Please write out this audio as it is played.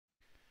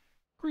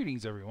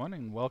Greetings everyone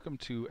and welcome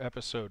to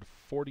episode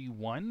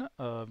 41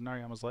 of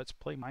Nariyama's Let's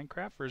Play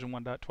Minecraft version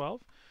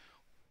 1.12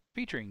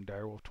 featuring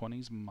Direwolf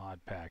 20's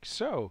mod pack.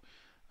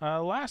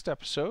 Last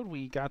episode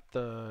we got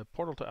the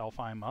portal to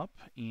Elfheim up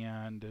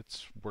and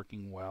it's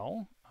working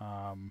well.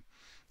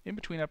 In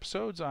between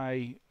episodes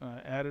I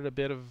added a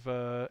bit of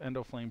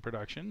Endoflame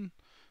production,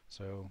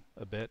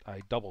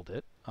 I doubled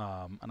it,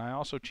 and I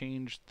also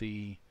changed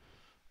the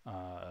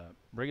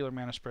regular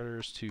mana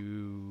spreaders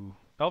to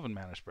elven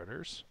mana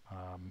spreaders.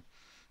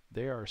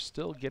 They are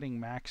still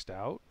getting maxed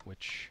out,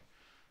 which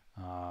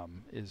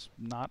is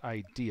not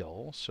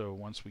ideal. So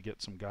once we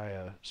get some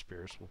Gaia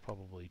spirits, we'll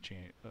probably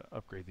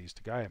upgrade these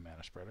to Gaia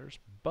mana spreaders.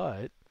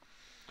 But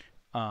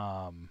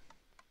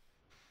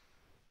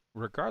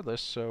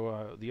regardless,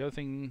 the other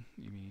thing,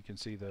 you can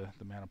see the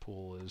mana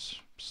pool is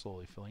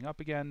slowly filling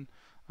up again.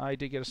 I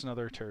did get us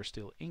another Terra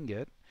Steel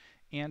ingot,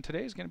 and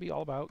today is going to be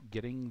all about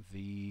getting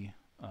the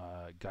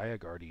Gaia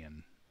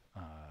Guardian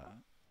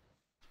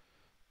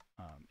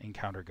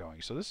encounter going.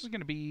 So this is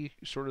going to be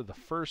sort of the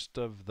first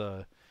of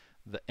the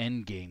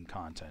end game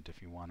content,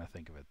 if you want to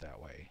think of it that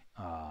way.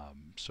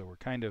 So we're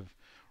kind of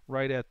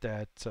right at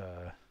that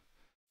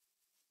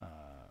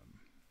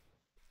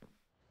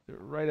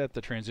right at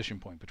the transition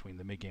point between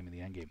the mid game and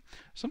the end game.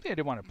 Something I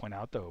did want to point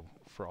out though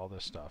for all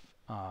this stuff,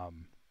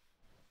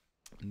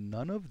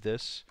 none of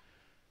this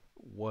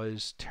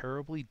was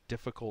terribly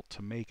difficult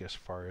to make as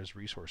far as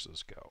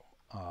resources go.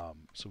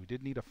 So we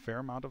did need a fair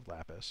amount of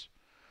lapis.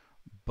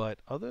 But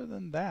other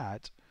than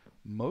that,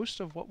 most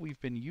of what we've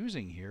been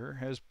using here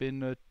has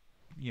been,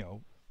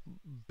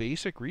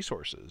 basic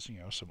resources.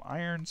 Some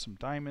iron, some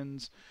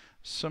diamonds,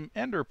 some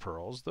ender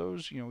pearls.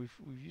 Those, we've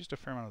used a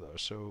fair amount of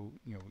those. So,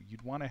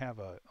 you'd want to have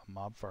a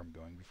mob farm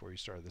going before you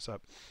start this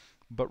up.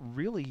 But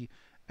really,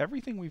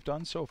 everything we've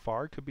done so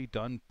far could be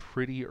done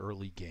pretty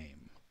early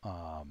game.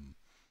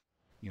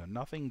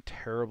 Nothing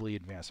terribly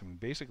advanced. I mean,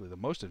 basically, the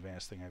most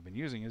advanced thing I've been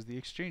using is the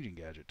exchanging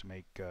gadget to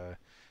make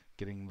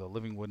getting the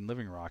living wood and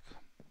living rock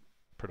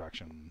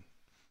production,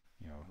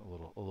 a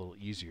little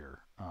easier.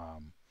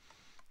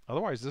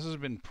 Otherwise, this has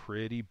been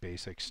pretty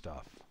basic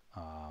stuff.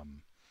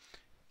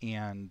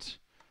 And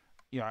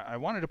I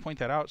wanted to point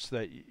that out so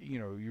that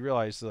you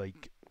realize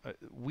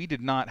we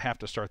did not have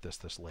to start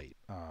this late.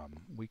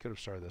 We could have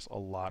started this a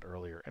lot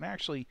earlier. And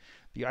actually,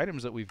 the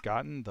items that we've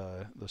gotten,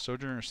 the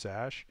Sojourner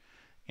Sash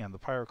and the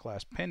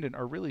Pyroclast Pendant,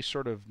 are really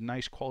sort of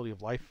nice quality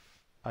of life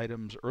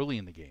items early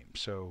in the game.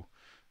 So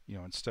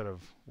instead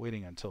of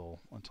waiting until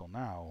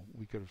now,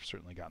 we could have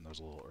certainly gotten those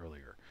a little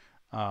earlier.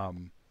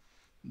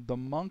 The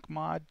monk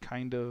mod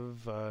kind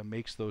of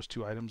makes those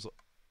two items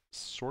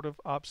sort of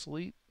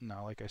obsolete.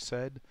 Now, like I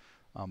said,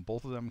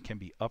 both of them can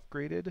be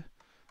upgraded,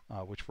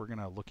 which we're going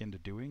to look into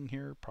doing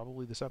here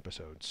probably this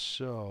episode.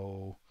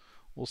 So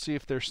we'll see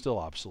if they're still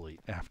obsolete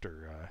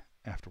after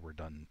we're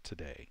done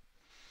today.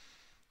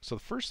 So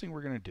the first thing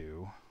we're going to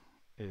do,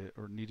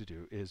 or need to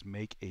do, is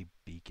make a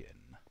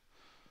beacon.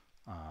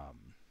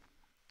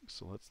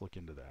 So let's look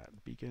into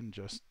that. Beacon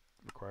just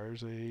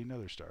requires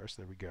another star,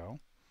 so there we go.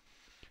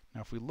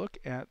 Now if we look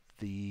at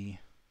the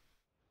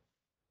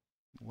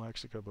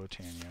Lexica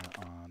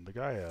Botania on the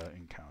Gaia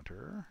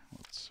encounter,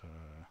 let's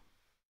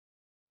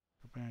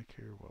go back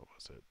here. What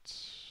was it?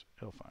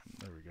 Elfheim.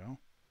 There we go.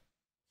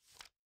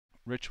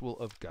 Ritual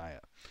of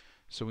Gaia.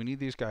 So we need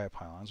these Gaia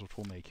pylons, which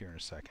we'll make here in a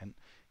second.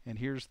 And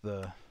here's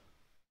the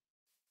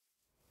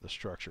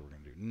structure we're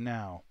going to do.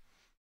 Now,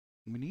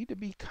 we need to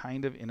be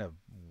kind of in a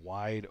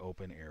wide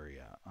open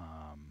area.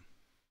 I'm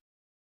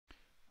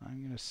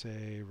going to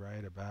say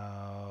right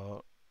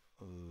about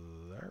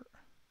there.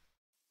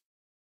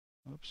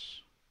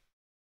 Oops.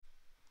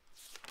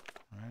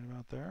 Right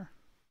about there?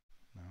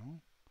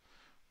 No.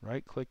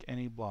 Right click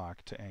any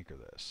block to anchor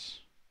this.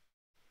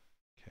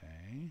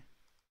 Okay.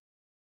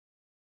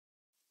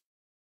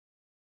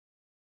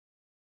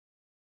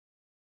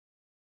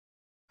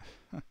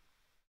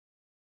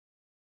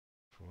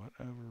 For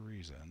whatever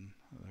reason,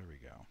 there we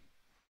go.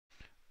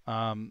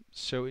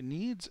 So it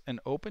needs an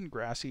open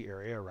grassy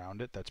area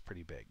around it that's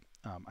pretty big.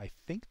 I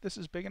think this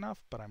is big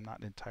enough, but I'm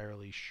not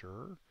entirely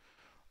sure.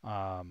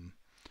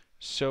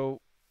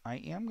 So I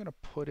am going to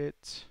put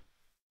it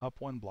up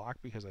one block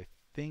because I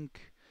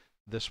think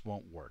this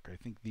won't work. I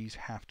think these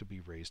have to be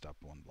raised up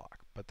one block,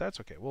 but that's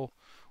okay.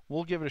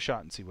 We'll give it a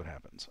shot and see what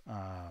happens.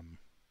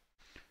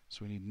 So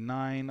we need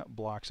 9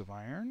 blocks of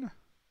iron.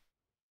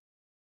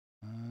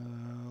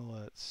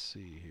 Let's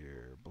see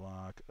here.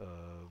 Block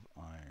of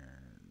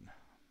iron.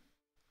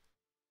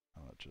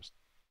 How about just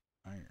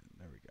iron?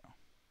 There we go.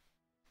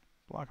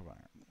 Block of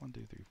iron. 1,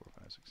 2, 3, 4,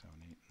 5, 6, 7,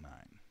 8, 9.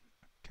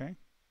 Okay.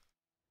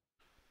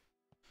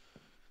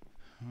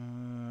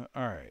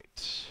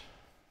 Alright.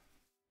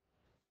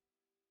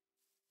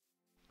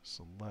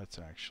 So let's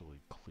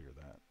actually clear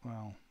that.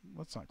 Well,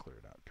 let's not clear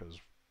it out because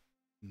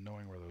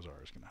knowing where those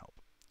are is going to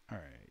help.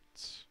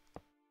 Alright.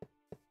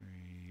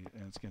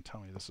 And it's going to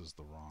tell me this is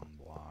the wrong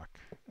block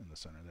in the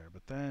center there.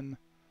 But then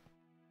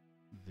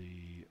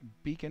the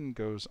beacon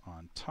goes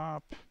on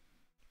top.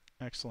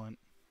 Excellent.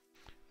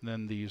 And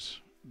then these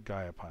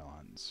Gaia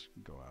pylons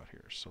go out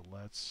here. So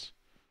let's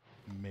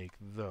make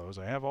those.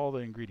 I have all the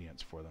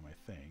ingredients for them,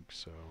 I think.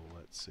 So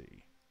let's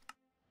see.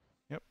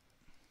 Yep.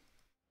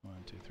 1,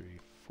 2, 3,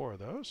 4 of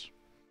those.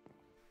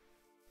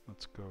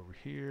 Let's go over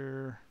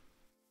here.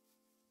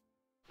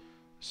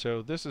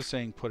 So this is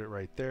saying put it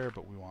right there,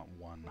 but we want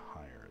one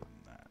higher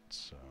than that.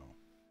 So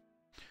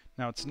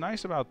now what's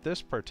nice about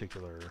this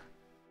particular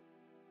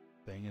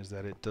thing is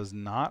that it does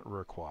not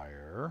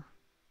require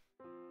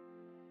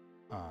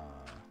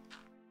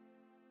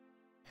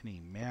any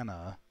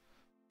mana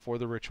for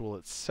the ritual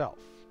itself.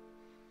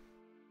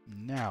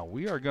 Now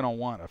we are going to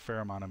want a fair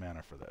amount of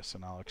mana for this,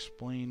 and I'll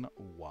explain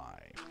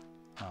why.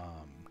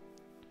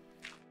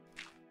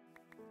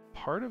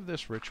 Part of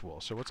this ritual,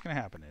 so what's going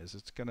to happen is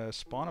it's going to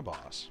spawn a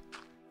boss,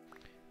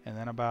 and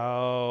then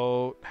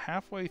about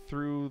halfway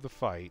through the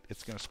fight,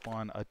 it's going to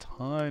spawn a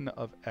ton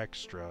of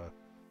extra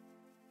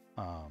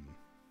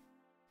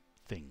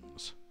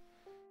things.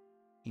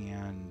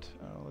 And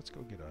let's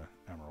go get an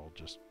emerald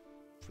just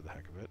for the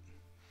heck of it.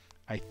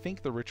 I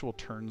think the ritual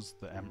turns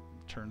the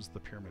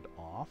pyramid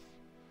off,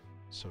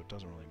 so it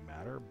doesn't really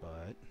matter,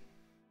 but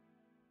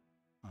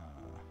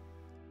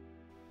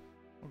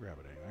we'll grab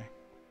it anyway.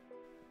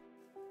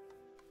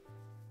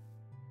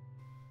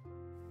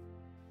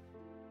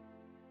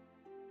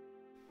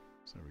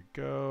 So there we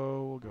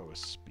go. We'll go with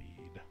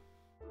speed.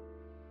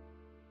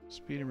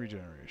 Speed and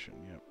regeneration,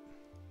 yep.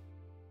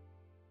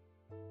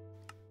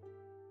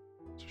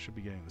 So should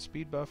be getting the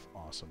speed buff.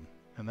 Awesome.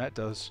 And that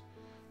does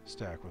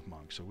stack with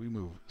monk, so we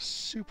move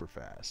super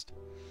fast.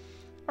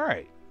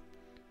 Alright.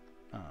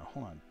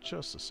 Hold on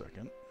just a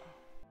second.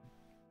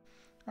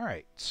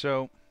 Alright,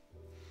 so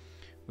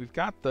we've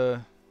got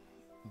the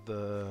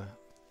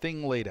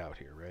thing laid out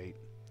here, right?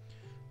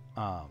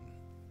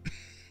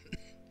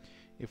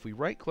 If we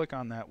right-click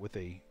on that with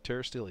a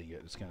Terrasteel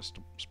Ingot, it's going to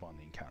spawn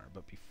the encounter.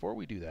 But before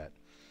we do that,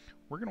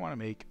 we're going to want to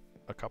make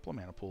a couple of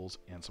mana pools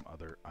and some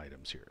other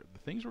items here. The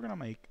things we're going to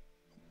make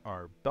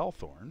are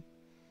Bellthorn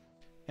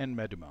and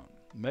Medumone.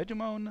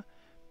 Medumone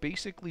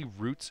basically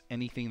roots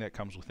anything that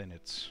comes within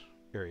its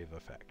area of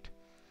effect.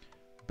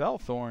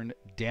 Bellthorn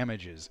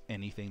damages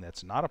anything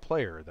that's not a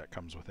player that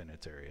comes within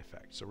its area of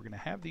effect. So we're going to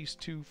have these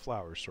two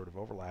flowers sort of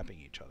overlapping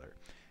each other.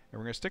 And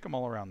we're going to stick them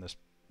all around this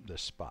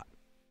spot.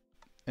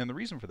 And the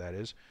reason for that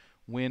is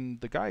when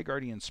the Gaia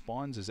Guardian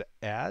spawns as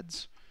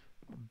adds,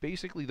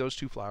 basically those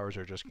two flowers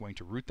are just going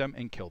to root them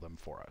and kill them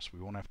for us. We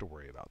won't have to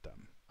worry about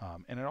them.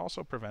 And it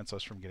also prevents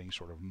us from getting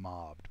sort of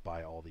mobbed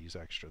by all these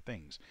extra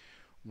things,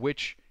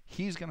 which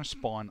he's going to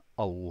spawn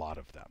a lot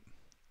of them.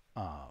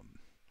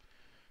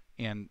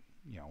 And,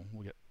 you know,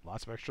 we'll get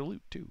lots of extra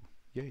loot too.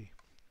 Yay.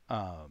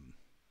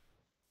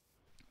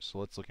 So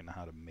let's look into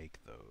how to make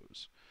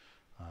those.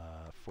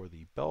 For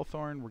the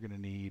Bellthorn, we're going to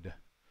need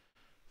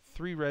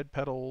 3 red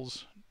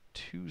petals,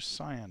 2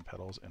 cyan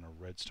petals, and a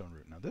redstone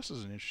root. Now this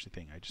is an interesting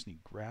thing. I just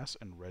need grass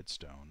and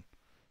redstone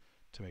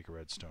to make a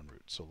redstone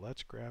root. So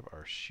let's grab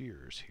our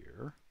shears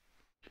here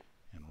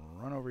and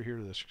run over here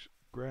to this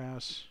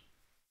grass.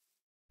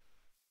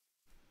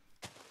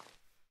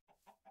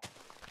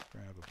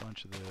 Grab a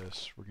bunch of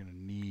this. We're going to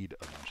need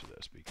a bunch of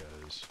this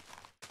because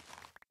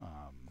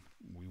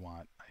we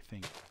want, I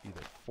think,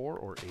 either 4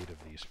 or 8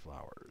 of these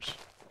flowers.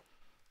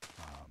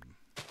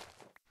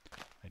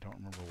 I don't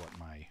remember what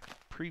my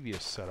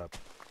previous setup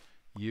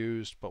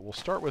used, but we'll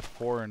start with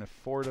 4, and if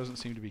 4 doesn't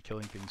seem to be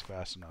killing things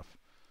fast enough,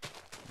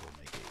 we'll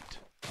make 8.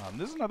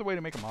 This is another way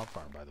to make a mob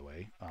farm, by the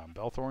way.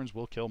 Bellthorns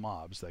will kill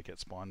mobs that get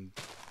spawned,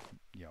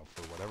 you know,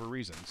 for whatever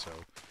reason. So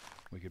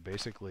we could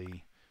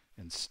basically,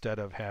 instead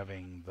of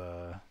having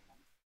the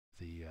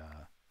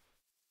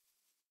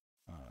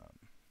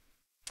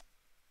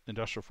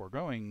industrial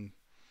foregoing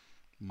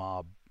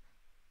mob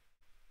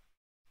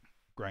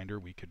grinder,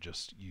 we could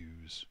just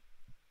use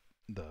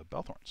the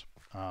Bellthorns.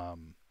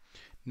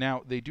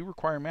 Now, they do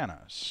require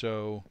mana,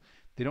 so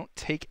they don't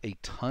take a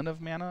ton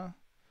of mana,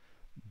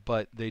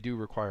 but they do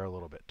require a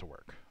little bit to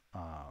work.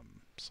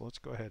 So let's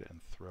go ahead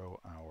and throw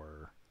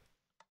our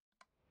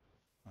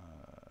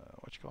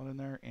what you call it in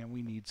there, and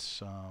we need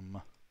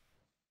some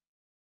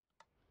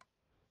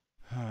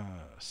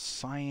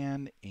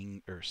cyan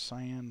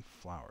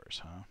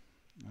flowers, huh?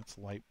 That's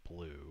light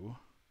blue.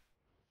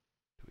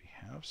 Do we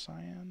have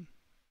cyan?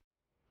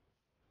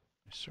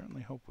 I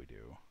certainly hope we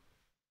do.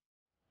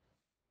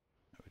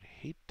 I would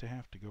hate to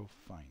have to go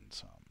find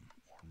some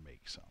or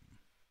make some.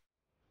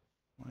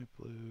 Light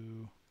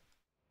blue.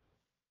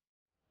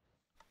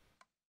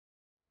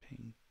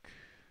 Pink.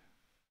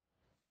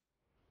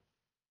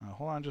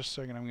 Hold on just a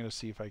second. I'm going to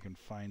see if I can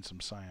find some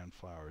cyan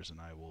flowers, and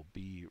I will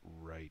be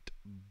right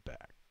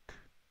back.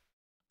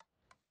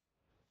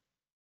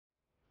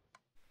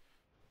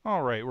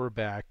 Alright, we're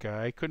back.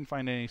 I couldn't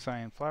find any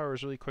cyan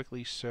flowers really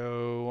quickly,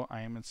 so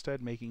I am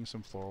instead making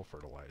some floral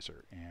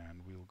fertilizer.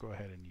 And we will go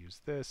ahead and use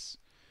this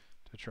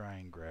to try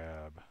and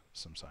grab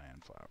some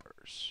cyan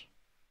flowers.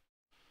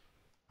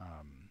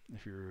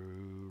 If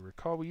you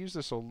recall, we used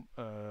this a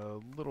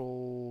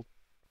little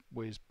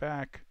ways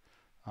back.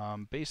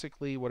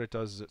 Basically, what it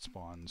does is it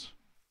spawns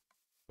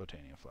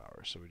botania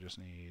flowers. So we just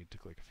need to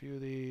click a few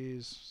of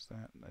these. Is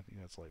that, I think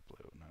that's light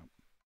blue. No.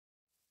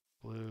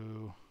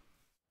 Blue.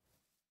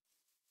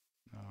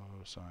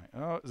 No sign.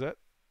 Oh, is that?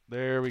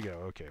 There we go.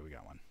 Okay, we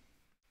got one.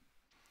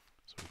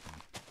 So we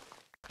can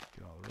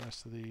get all the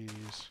rest of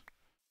these.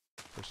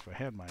 Of course, if I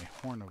had my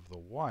Horn of the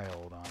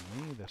Wild on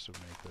me, this would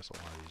make this a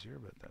lot easier,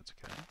 but that's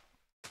okay.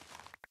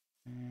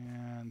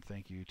 And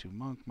thank you to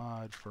Monk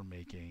Mod for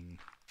making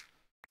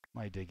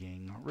my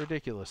digging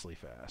ridiculously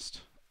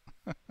fast.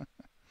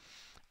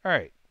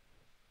 Alright.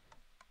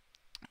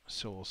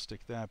 So we'll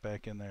stick that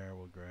back in there.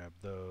 We'll grab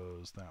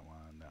those. That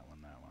one, that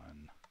one, that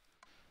one.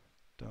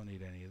 Don't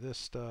need any of this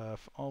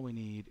stuff. All we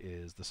need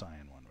is the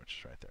cyan one, which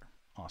is right there.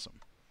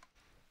 Awesome.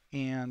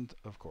 And,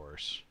 of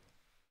course,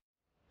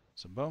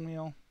 some bone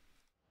meal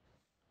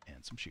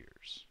and some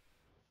shears.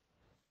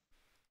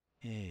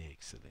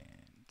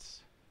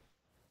 Excellent.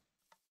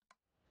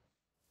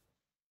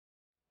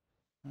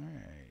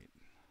 Alright.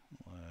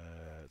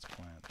 Let's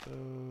plant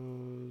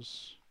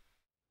those.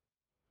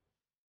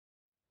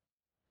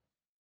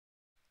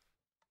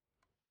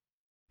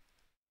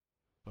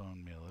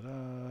 Bone meal it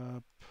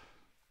up.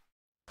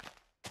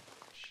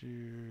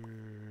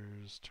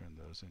 Shears. Turn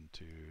those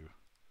into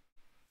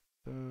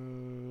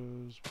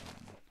those. 1,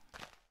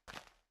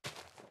 5,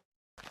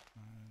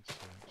 6,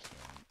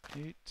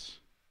 7, 8.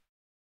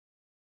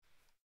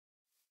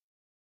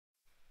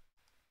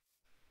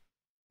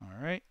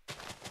 Alright.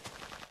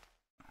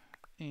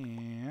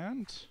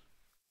 And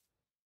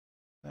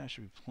that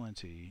should be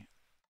plenty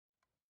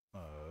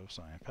of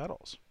cyan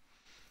petals.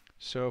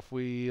 So if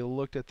we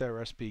looked at that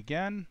recipe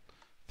again,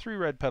 3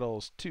 red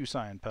petals, 2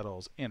 cyan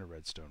petals, and a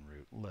redstone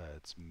root.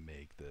 Let's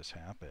make this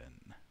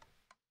happen.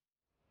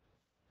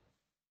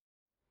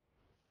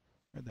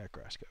 Where'd that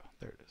grass go?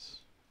 There it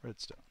is.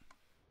 Redstone.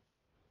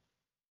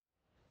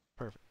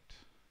 Perfect.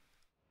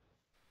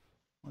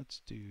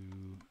 Let's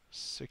do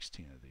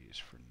 16 of these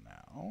for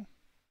now.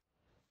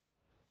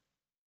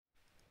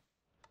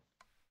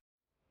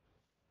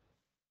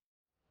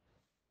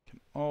 Can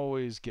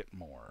always get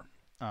more.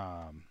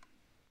 I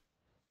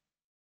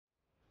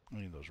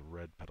need those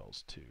red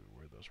petals too.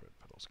 Where'd those red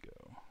petals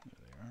go?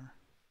 There they are.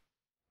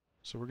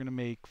 So we're going to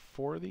make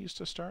 4 of these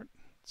to start.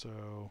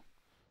 So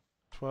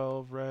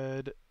 12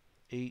 red,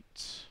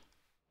 8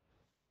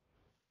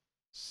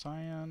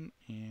 cyan,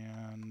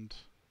 and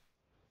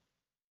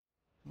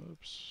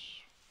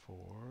whoops,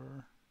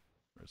 4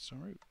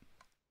 redstone root.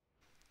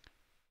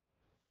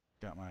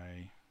 Got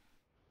my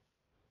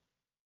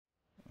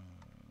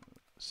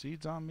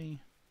seeds on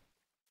me.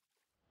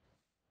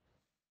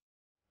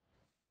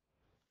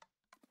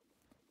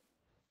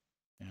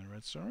 And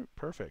redstone root.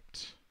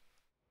 Perfect.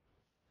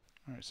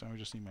 Alright, so I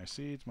just need my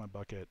seeds, my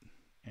bucket,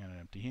 and an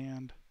empty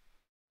hand.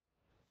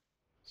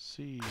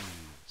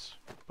 Seeds,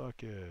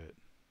 bucket,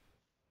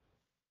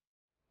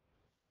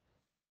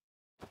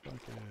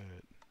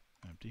 bucket,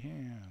 empty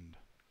hand.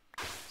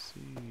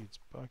 Seeds,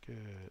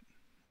 bucket,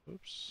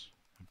 oops,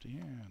 empty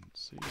hand,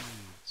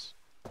 seeds.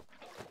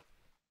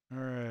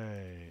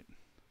 Alright.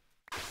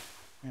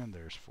 And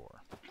there's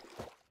 4.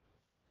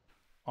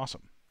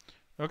 Awesome.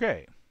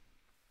 Okay.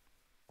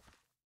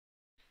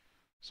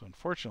 So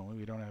unfortunately,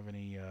 we don't have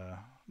any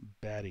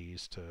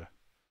baddies to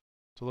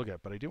look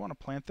at, but I do want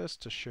to plant this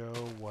to show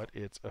what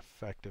its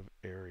effective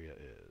area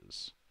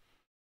is.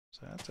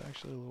 So that's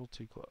actually a little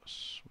too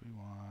close. We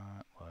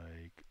want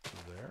like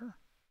there.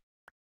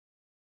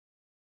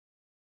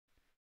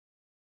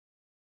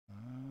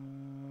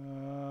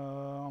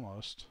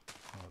 Almost.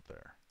 About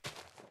there.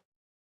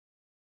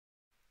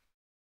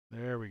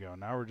 There we go.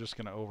 Now we're just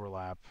going to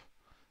overlap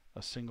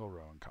a single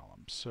row and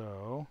column.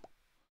 So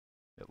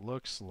it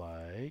looks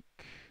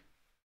like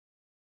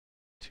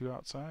 2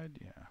 outside.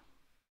 Yeah.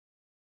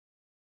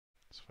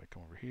 So if I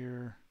come over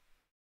here,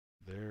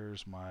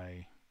 there's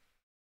my,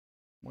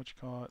 2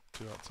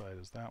 outside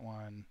is that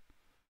one.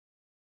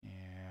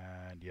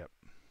 And yep,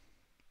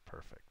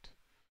 perfect.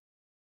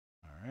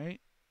 All right,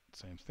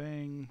 same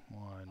thing,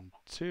 1,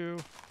 2.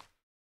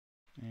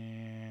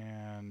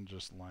 And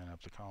just line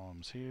up the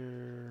columns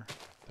here,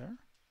 there.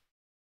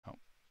 Oh,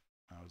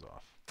 I was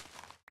off.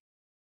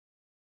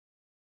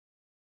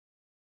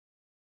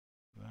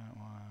 That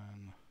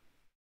one.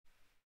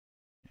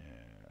 Yeah,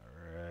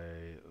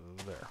 right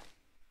there.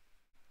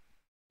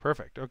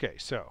 Perfect. Okay,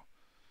 so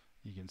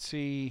you can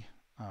see,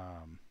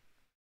 and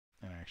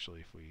actually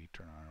if we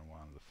turn on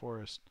one of the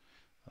forest,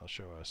 that'll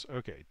show us,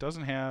 okay, it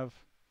doesn't have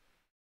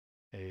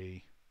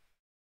a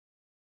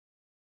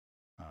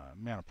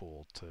mana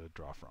pool to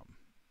draw from,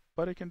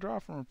 but it can draw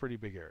from a pretty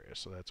big area,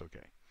 so that's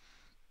okay.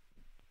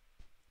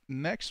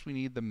 Next, we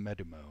need the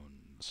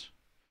medamones.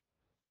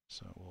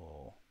 So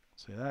we'll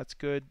say that's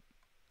good.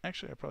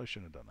 Actually, I probably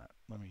shouldn't have done that.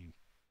 Let me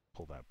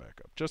pull that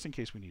back up, just in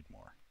case we need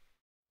more.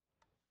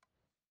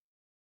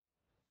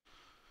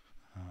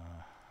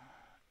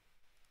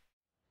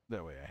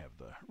 That way I have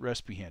the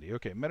recipe handy.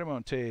 Okay,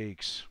 Metamone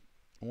takes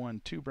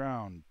 1, 2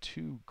 brown,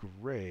 2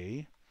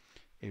 gray,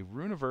 a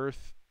rune of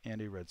earth,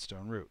 and a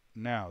redstone root.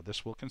 Now,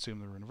 this will consume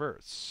the rune of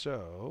earth,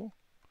 so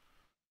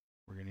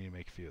we're going to need to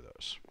make a few of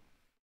those.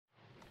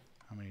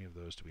 How many of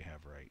those do we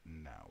have right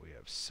now? We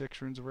have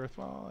 6 runes of earth.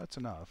 Well, that's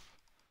enough.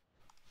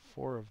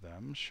 4 of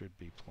them should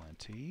be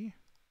plenty.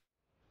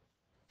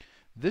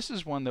 This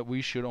is one that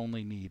we should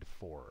only need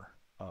 4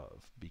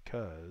 of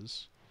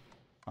because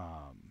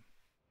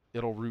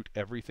it'll root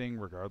everything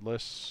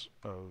regardless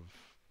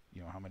of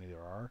how many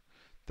there are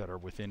that are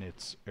within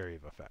its area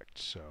of effect.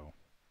 So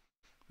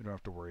we don't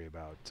have to worry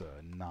about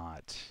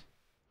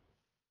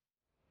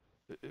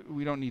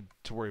we don't need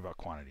to worry about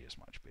quantity as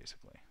much,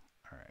 basically.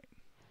 All right.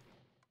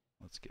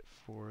 Let's get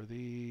 4 of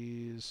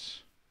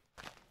these.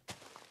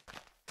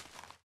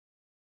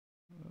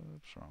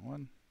 Oops, wrong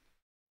one.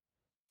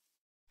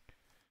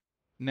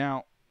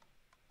 Now,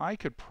 I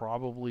could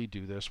probably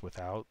do this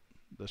without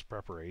this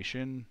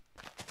preparation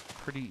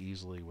pretty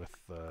easily with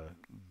the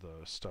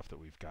stuff that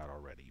we've got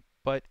already.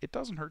 But it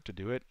doesn't hurt to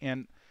do it.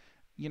 And,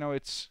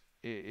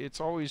 it's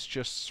always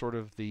just sort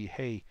of the,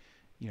 hey,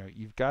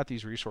 you've got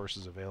these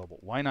resources available.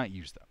 Why not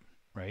use them,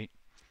 right?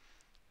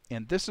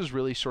 And this is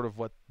really sort of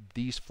what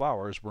these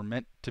flowers were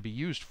meant to be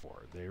used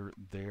for.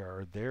 They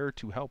are there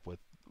to help with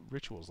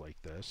rituals like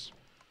this,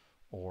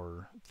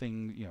 or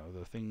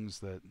the things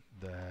that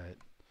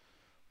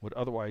would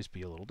otherwise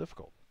be a little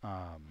difficult.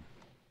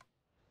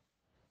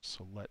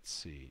 So let's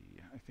see.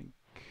 I think,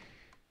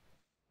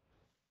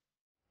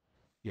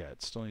 yeah,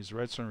 it still needs a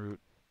redstone root,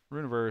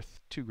 rune of earth,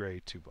 2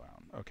 gray, 2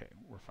 brown. Okay,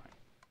 we're fine.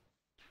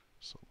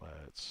 So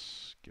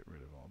let's get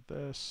rid of all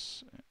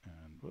this,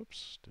 and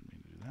whoops, didn't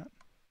mean to do that.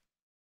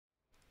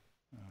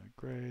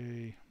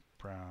 Gray,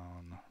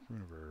 brown,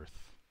 rune of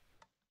earth,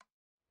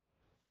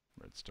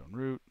 redstone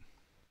root.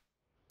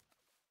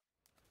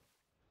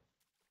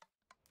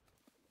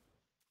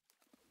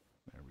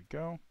 There we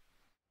go.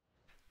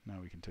 Now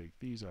we can take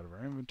these out of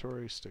our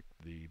inventory, stick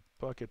the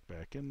bucket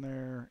back in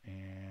there,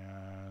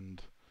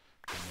 and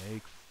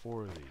make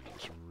 4 of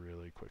these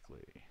really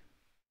quickly.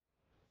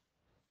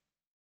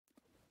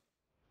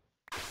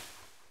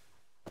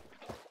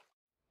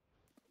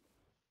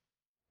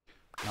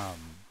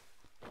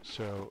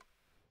 So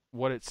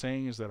what it's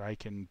saying is that I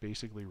can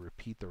basically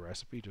repeat the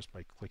recipe just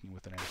by clicking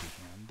with an empty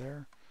hand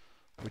there,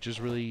 which is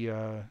really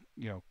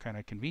kind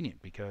of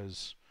convenient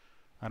because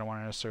I don't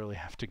want to necessarily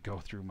have to go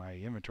through my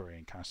inventory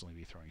and constantly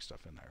be throwing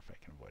stuff in there if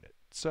I can avoid it.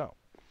 So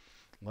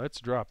let's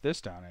drop this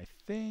down. I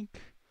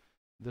think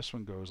this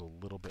one goes a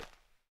little bit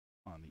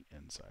on the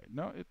inside.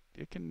 No,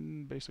 it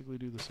can basically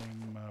do the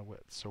same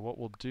width. So what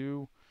we'll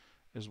do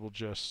is we'll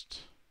just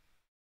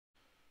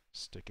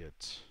stick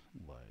it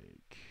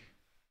like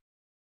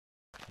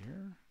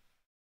here.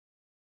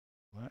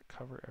 Will that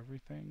cover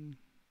everything?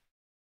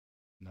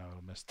 No,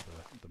 it'll miss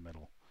the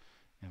middle.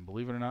 And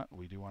believe it or not,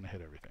 we do want to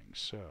hit everything.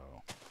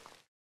 So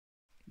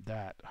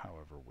that,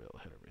 however, will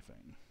hit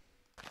everything.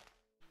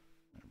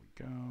 There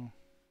we go.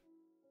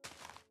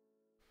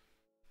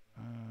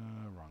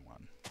 Wrong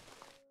one.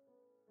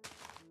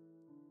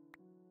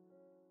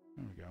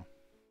 There we go.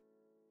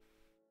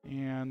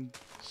 And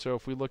so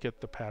if we look at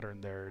the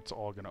pattern there, it's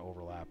all going to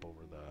overlap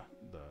over the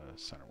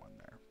center one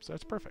there. So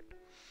that's perfect.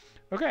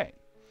 Okay.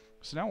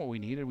 So now what we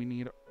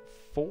need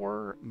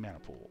 4 mana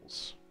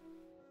pools.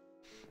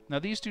 Now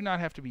these do not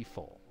have to be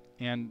full.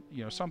 And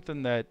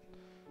something that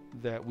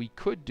we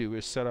could do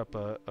is set up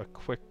a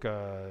quick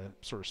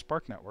sort of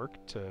spark network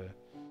to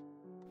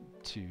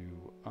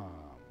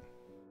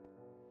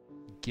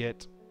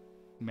get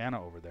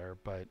mana over there,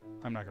 but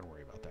I'm not going to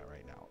worry about that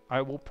right now.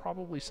 I will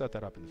probably set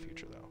that up in the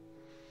future, though.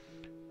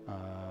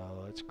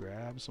 Let's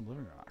grab some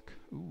living rock.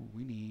 Ooh,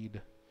 we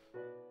need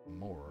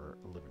more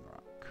living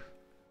rock.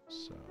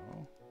 So,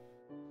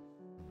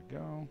 there we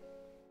go.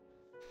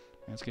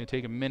 And it's going to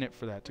take a minute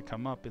for that to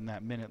come up. In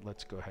that minute,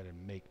 let's go ahead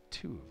and make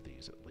 2 of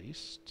these at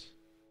least.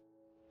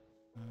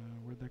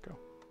 Where'd that go?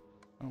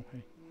 Oh,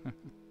 hey.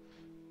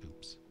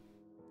 Oops.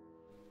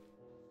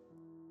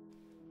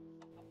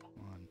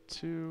 1,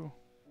 2.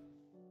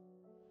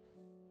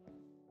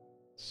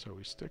 So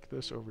we stick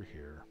this over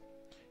here.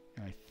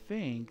 And I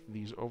think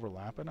these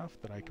overlap enough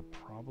that I could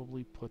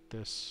probably put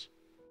this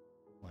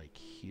like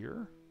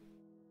here.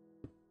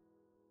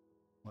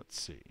 Let's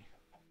see.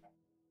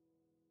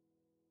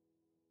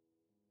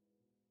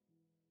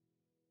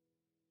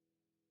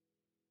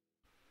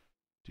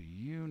 Do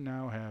you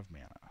now have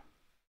mana?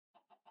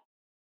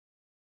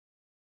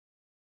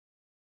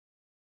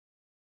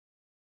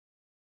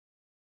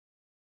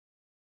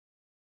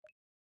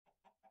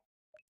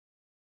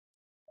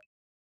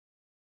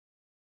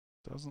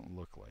 Doesn't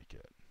look like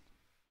it.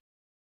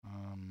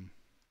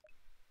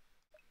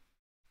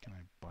 Can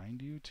I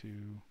bind you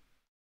to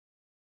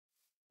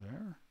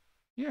there?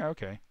 Yeah,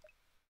 okay.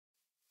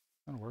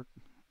 That'll work.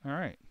 All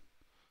right.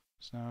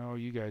 So now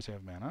you guys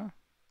have mana.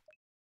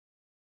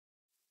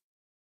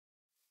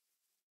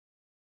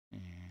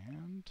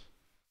 And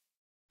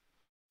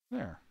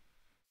there.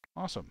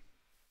 Awesome.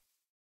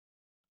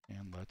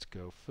 And let's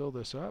go fill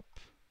this up.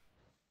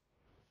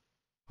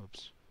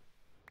 Oops.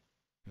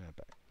 Get that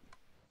back.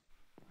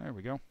 There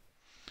we go.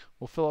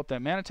 We'll fill up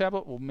that mana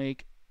tablet. We'll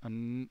make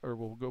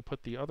we'll go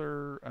put the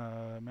other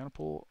mana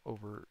pool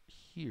over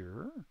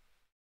here.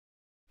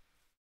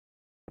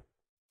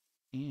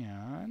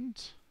 And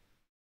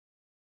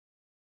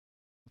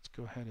let's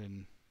go ahead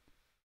and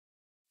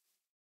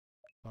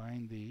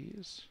bind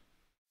these.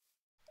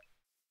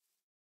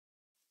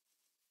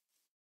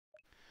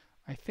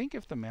 I think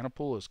if the mana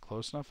pool is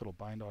close enough, it'll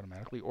bind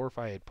automatically. Or if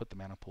I had put the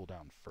mana pool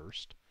down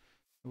first,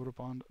 it would have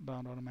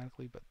bound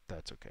automatically, but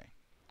that's okay.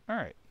 All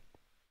right.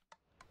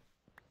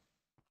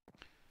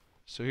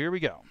 So here we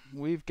go.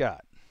 We've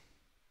got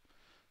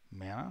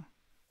mana.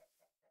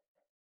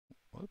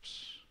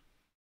 Whoops.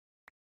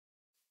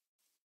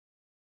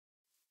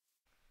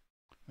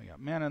 We got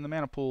mana in the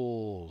mana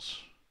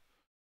pools.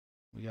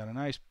 We got a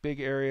nice big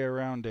area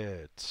around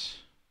it.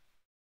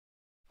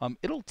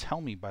 It'll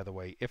tell me, by the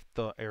way, if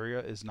the area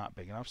is not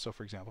big enough. So,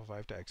 for example, if I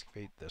have to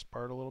excavate this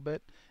part a little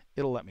bit,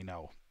 it'll let me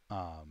know.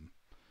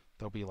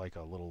 There'll be like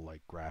a little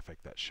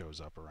graphic that shows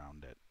up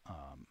around it.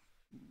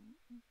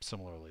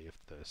 Similarly,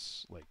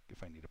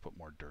 if I need to put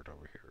more dirt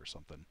over here or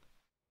something.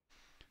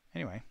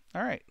 Anyway,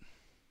 all right.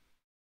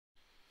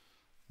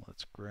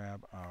 Let's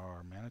grab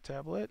our mana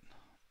tablet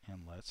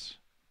and let's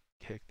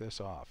kick this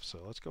off.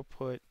 So let's go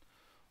put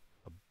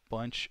a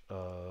bunch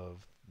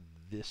of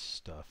this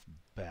stuff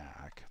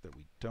back that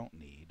we don't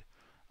need,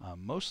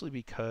 mostly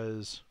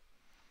because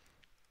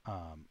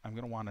I'm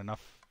going to want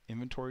enough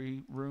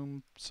inventory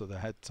room so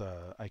that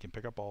I can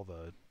pick up all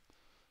the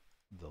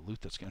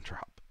loot that's going to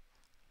drop.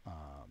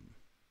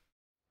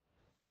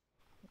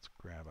 Let's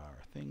grab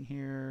our thing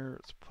here.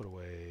 Let's put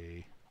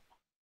away.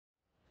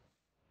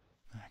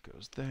 That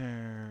goes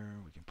there.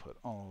 We can put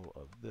all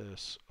of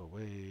this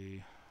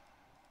away.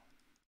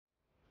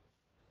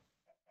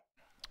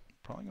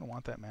 Probably going to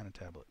want that mana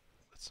tablet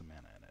with some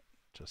mana in it.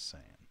 Just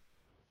saying.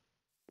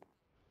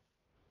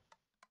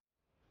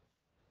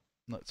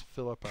 Let's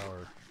fill up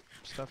our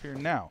stuff here.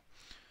 Now,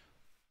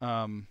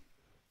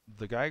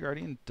 the Gaia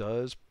Guardian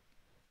does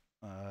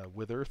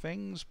wither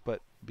things,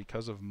 but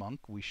because of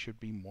Monk, we should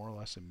be more or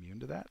less immune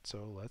to that.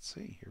 So let's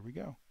see. Here we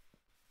go.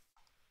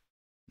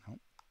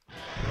 Nope.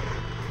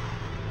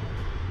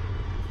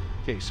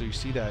 Okay, so you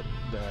see that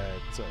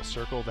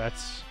circle?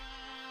 That's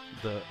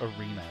the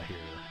arena here.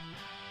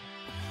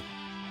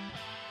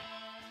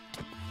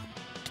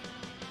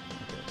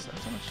 Okay, so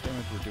that's how much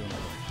damage we're doing. How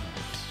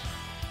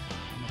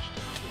much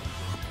damage we're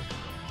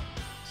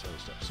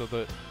doing. So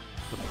the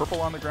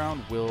purple on the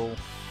ground will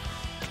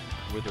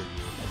wither you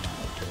if you're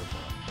not careful.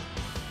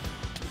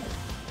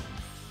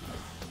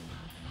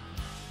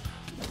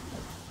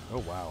 Oh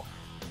wow.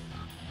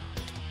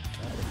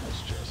 That thing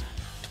is just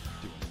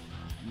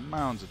doing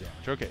mounds of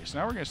damage. Okay, so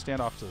now we're going to stand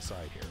off to the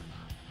side here.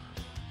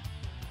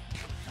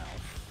 Ow.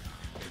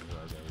 I didn't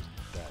realize I was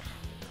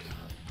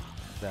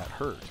that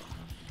hurt.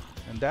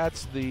 And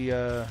that's the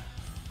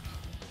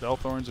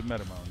Bellthorns and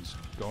Metamones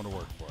going to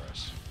work for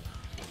us.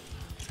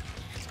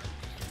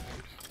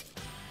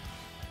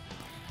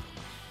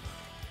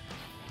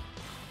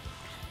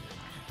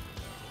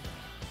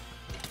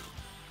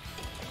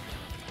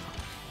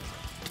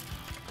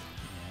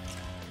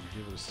 And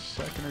give it a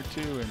second or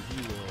two and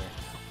he will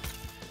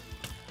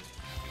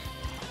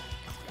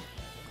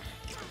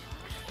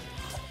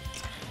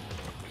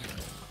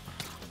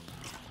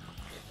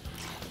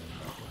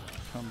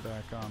come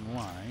back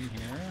online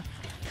here.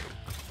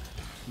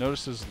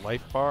 Notice his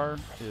life bar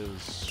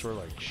is sort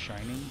of like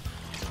shining.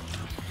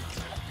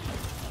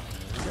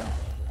 There we go.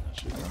 That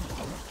should go.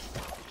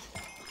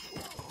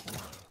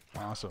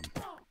 Awesome.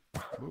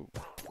 Ooh.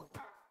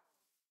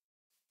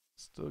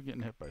 Still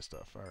getting hit by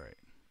stuff. Alright.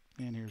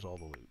 And here's all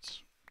the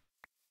loots.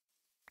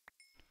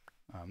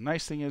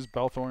 Nice thing is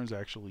Bellthorns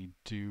actually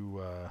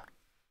do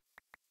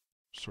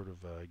sort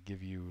of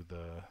give you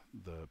the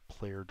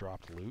player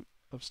dropped loot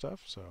of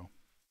stuff, so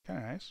kind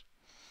of nice.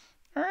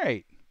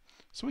 Alright,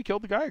 so we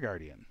killed the Gaia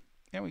Guardian,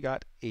 and we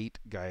got 8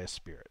 Gaia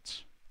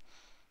Spirits.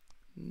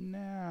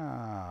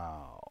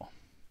 Now,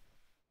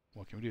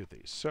 what can we do with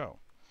these? So,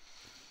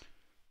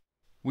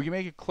 we can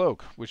make a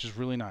cloak, which is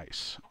really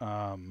nice.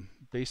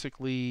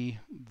 Basically,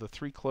 the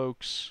 3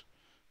 cloaks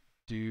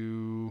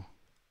do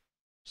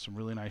some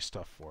really nice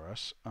stuff for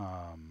us.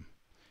 And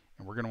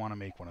we're going to want to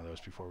make one of those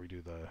before we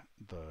do the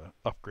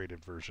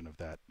upgraded version of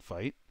that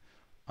fight.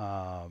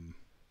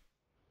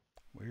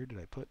 Where did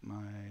I put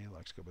my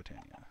Lexico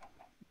Botania?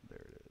 There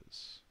it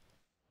is.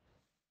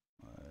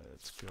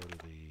 Let's go to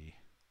the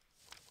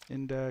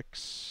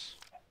index.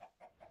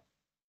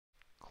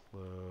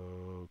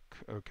 Cloak.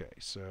 Okay,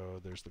 so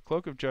there's the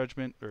Cloak of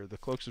Judgment, or the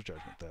Cloaks of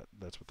Judgment.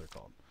 That's what they're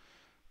called.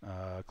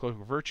 Cloak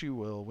of Virtue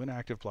will, when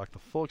active, block the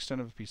full extent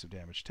of a piece of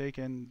damage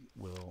taken.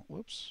 Will,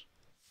 whoops.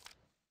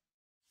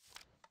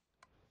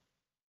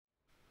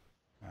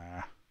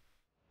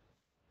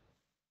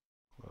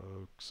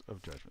 Cloaks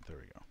of Judgment. There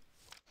we go.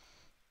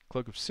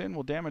 Cloak of Sin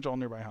will damage all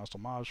nearby hostile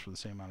mobs for the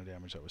same amount of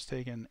damage that was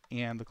taken,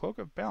 and the Cloak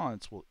of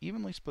Balance will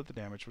evenly split the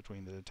damage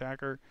between the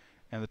attacker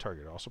and the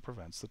target. It also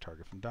prevents the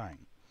target from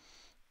dying.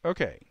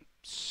 Okay,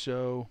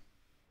 so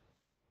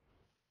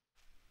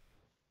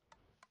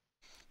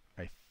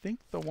I think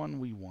the one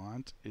we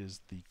want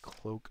is the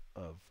Cloak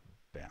of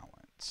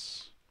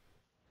Balance.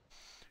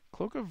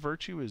 Cloak of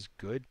Virtue is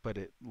good, but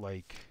it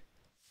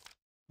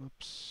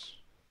whoops.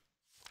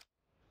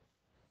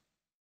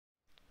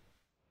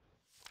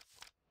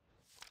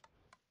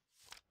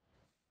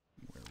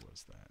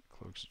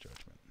 Cloaks of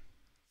Judgment.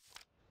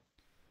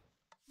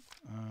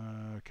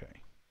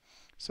 Okay.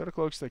 Set of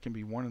cloaks that can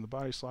be worn in the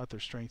body slot. Their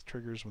strength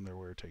triggers when their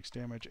wearer takes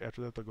damage.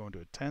 After that, they'll go into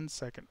a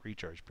 10-second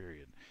recharge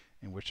period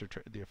in which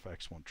the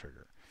effects won't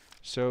trigger.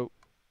 So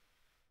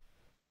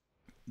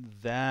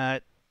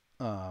that,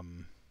 I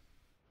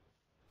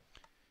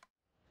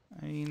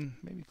mean,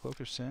 maybe Cloak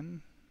of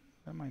Sin.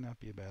 That might not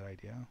be a bad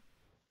idea.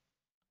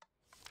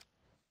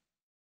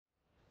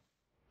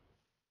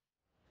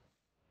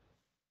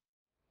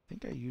 I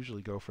think I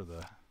usually go for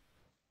the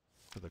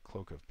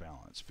Cloak of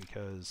Balance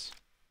because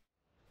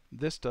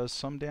this does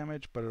some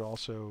damage, but it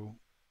also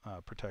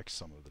protects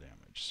some of the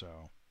damage.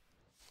 So,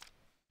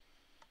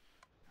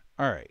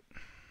 all right.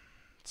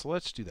 So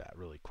let's do that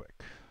really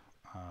quick.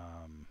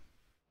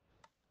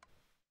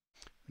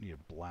 We need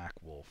a black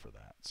wool for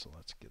that. So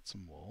let's get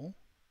some wool.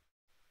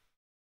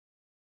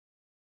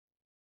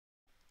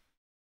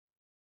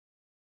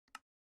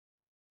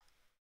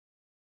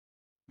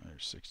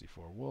 There's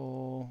 64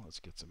 wool. Let's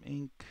get some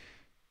ink.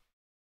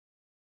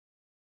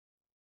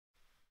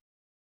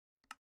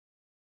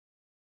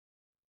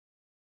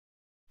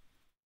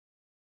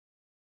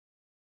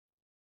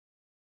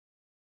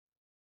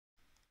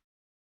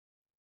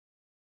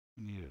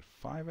 We needed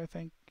 5, I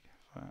think.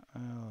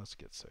 Let's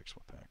get 6.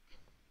 What the heck?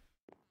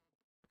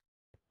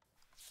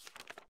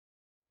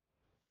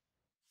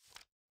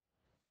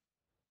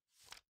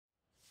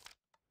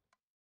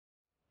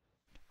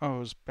 Oh, it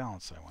was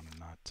balance I wanted,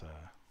 not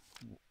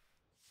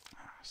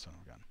son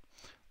of a gun.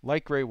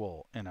 Light gray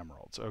wool and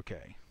emeralds.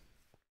 Okay.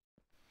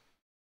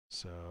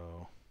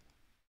 So,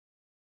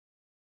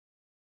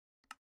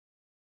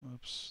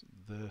 oops,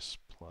 this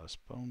plus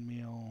bone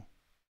meal.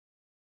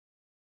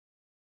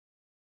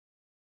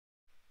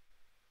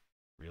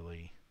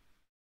 Really?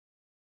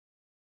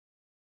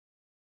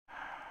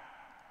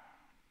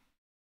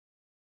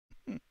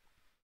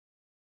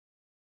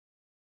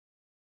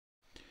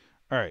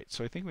 Alright,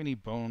 so I think we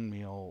need bone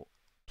meal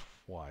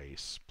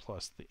twice,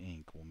 plus the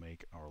ink will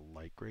make our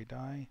light gray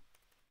dye.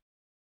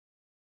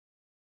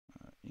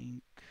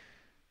 Ink.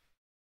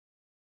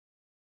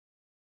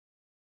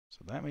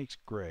 So that makes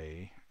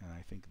gray, and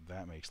I think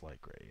that makes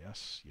light gray.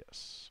 Yes,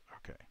 yes.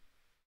 Okay.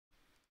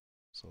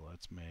 So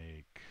let's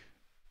make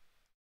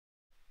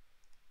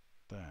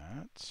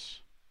that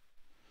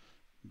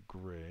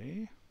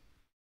gray.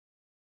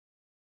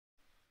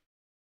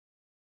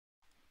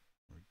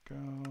 There we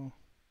go.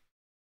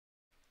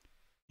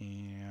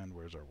 And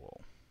where's our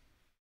wool?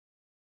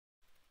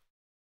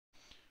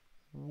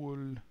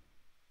 Wool.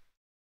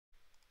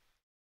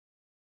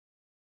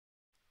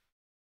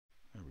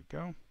 There we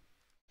go.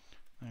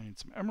 I need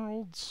some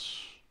emeralds.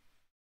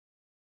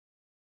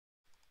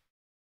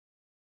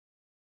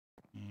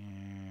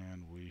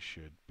 And we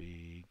should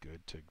be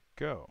good to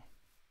go.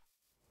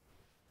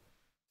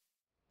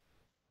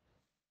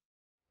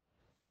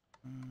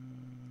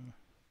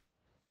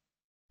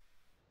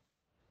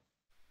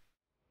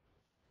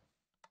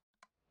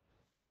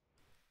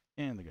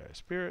 And the Gaia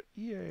Spirit.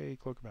 Yay,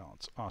 Cloak of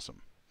Balance.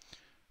 Awesome.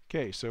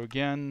 Okay, so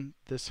again,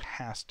 this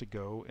has to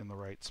go in the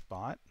right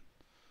spot.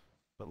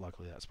 But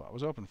luckily that spot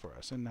was open for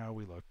us. And now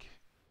we look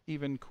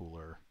even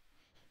cooler.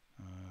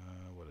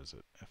 What is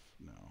it?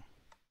 No.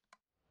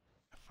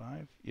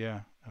 F5?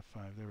 Yeah,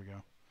 F5. There we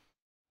go.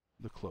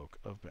 The Cloak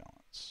of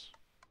Balance.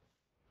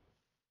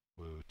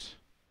 Woot.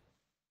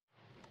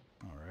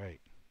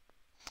 Alright.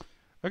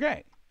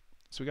 Okay.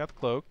 So we got the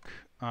cloak.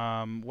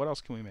 What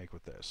else can we make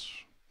with this?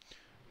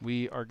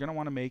 We are going to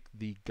want to make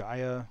the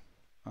Gaia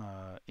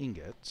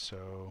ingot.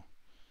 So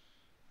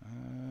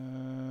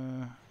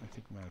I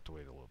think we might have to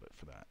wait a little bit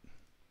for that.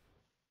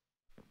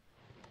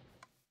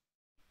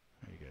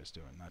 How are you guys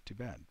doing? Not too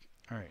bad.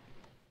 Alright.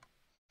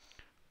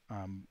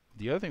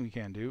 The other thing we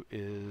can do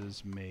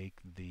is make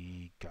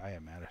the Gaia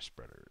matter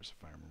spreaders,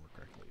 if I remember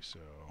correctly. So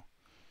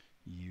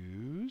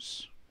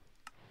use,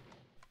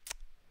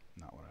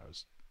 not what I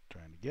was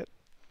trying to get.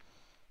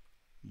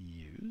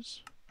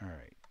 Use.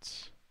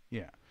 Alright.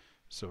 Yeah.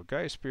 So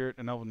Gaia Spirit,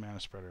 an Elven Mana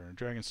Spreader, and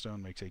a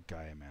Dragonstone makes a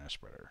Gaia Mana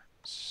Spreader.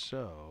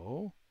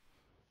 So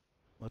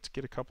let's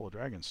get a couple of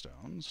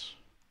Dragonstones.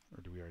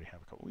 Or do we already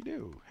have a couple? We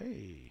do.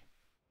 Hey.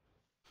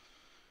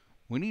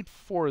 We need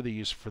 4 of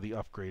these for the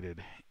upgraded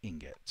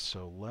ingot.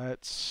 So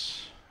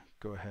let's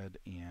go ahead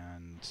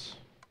and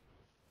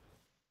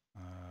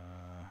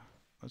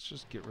let's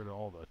just get rid of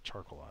all the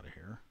charcoal out of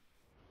here.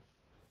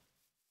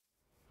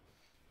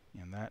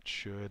 And that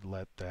should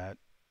let that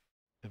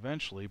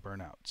eventually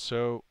burn out.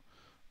 So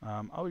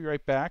I'll be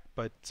right back,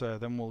 but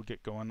then we'll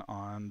get going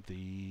on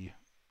the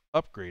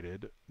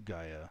upgraded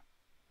Gaia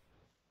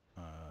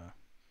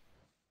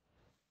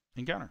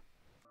encounter.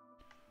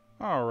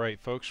 Alright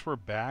folks, we're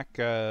back.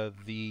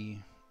 The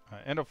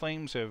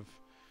Endoflames have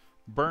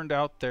burned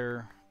out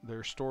their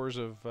stores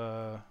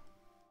of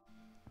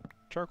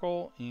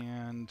charcoal,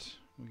 and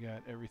we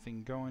got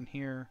everything going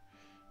here.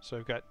 So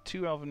I've got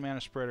 2 Elven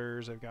Mana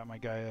Spreaders, I've got my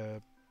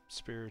Gaia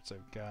Spirits,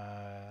 I've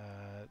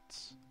got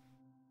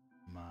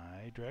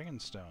my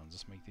Dragonstones.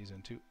 Let's make these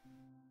into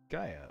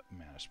Gaia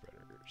Mana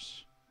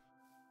Spreaders.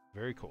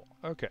 Very cool.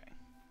 Okay.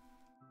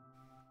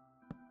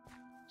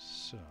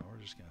 So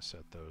we're just going to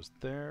set those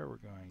there. We're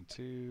going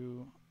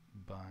to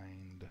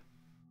bind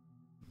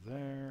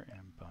there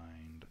and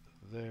bind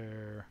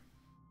there.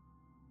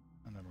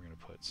 And then we're going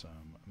to put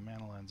some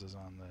mana lenses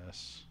on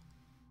this.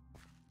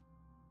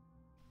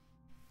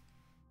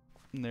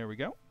 And there we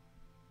go.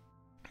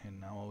 And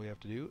now all we have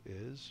to do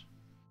is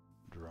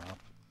drop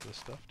this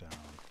stuff down.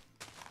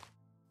 I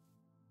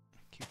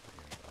keep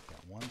forgetting about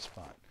that one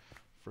spot.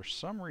 For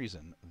some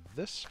reason,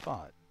 this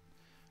spot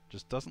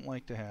just doesn't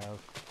like to have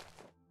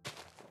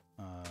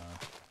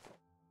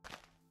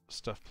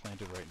stuff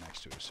planted right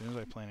next to it. As soon as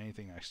I plant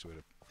anything next to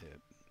it, it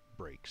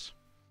breaks.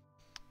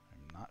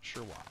 I'm not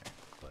sure why,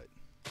 but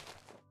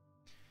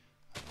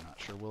I'm not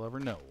sure we'll ever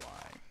know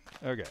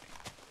why. Okay.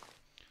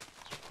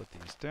 So put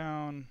these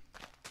down.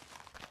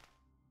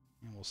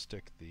 And we'll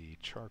stick the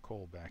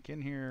charcoal back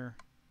in here.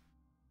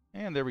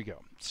 And there we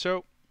go.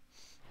 So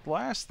the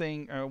last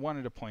thing I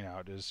wanted to point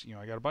out is,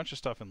 I got a bunch of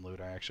stuff in loot.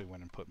 I actually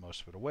went and put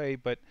most of it away,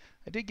 but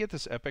I did get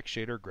this Epic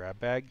Shader grab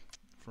bag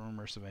from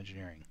Immersive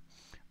Engineering.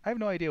 I have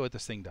no idea what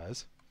this thing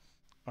does.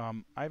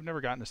 I've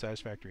never gotten a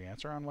satisfactory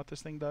answer on what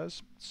this thing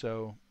does.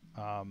 So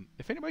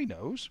if anybody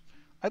knows,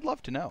 I'd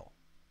love to know.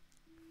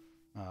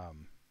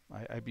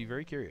 I'd be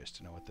very curious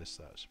to know what this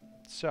does.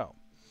 So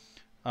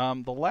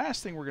the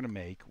last thing we're going to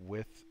make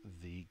with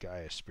the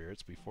Gaia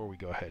spirits before we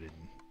go ahead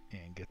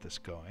and get this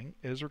going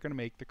is we're going to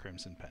make the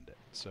Crimson Pendant.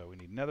 So we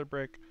need nether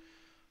brick,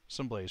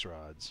 some blaze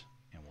rods,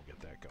 and we'll get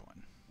that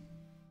going.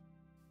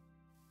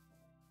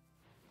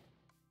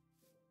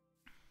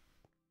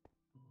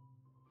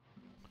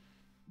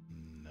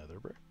 Nether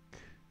brick.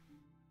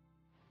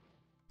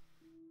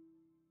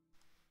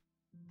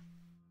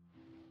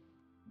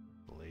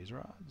 Blaze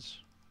rods.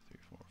 3,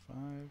 4, 5.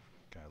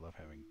 God, I love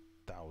having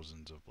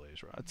thousands of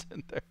blaze rods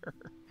in there.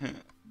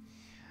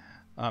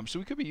 So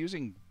we could be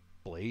using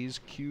blaze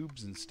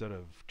cubes instead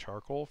of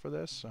charcoal for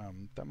this.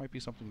 That might be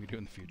something we do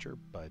in the future,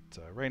 but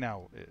for right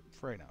now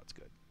it's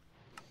good.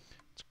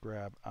 Let's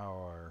grab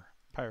our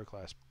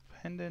Pyroclast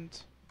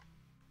pendant,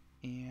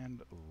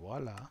 and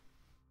voila,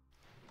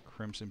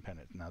 Crimson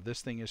Pendant. Now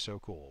this thing is so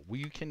cool.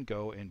 We can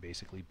go and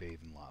basically bathe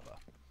in lava.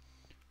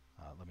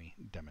 Let me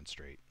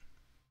demonstrate.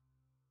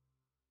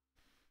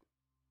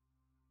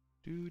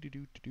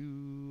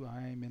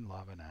 I'm in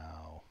lava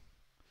now.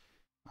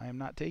 I am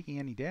not taking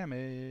any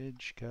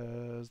damage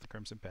because the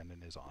Crimson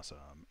Pendant is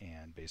awesome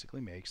and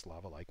basically makes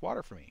lava-like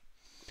water for me,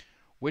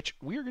 which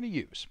we are going to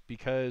use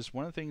because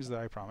one of the things that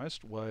I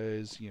promised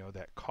was,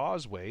 that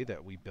causeway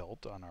that we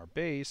built on our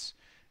base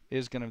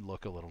is going to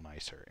look a little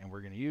nicer, and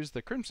we're going to use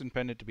the Crimson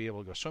Pendant to be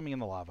able to go swimming in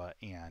the lava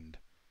and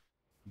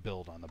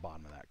build on the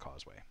bottom of that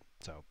causeway.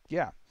 So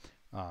yeah,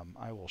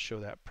 I will show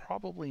that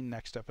probably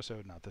next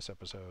episode, not this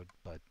episode,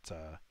 but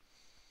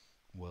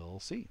we'll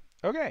see.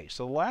 Okay,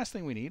 so the last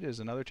thing we need is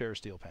another Terra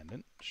Steel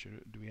pendant.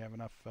 Do we have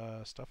enough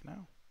stuff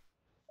now?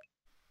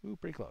 Ooh,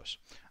 pretty close.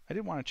 I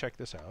did want to check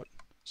this out.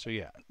 So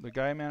yeah, the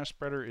Gaia Mana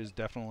Spreader is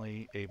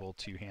definitely able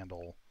to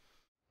handle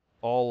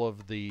all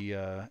of the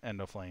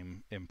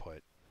Endoflame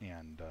input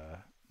and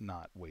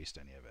not waste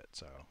any of it.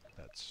 So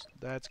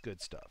that's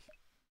good stuff.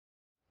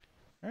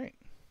 All right.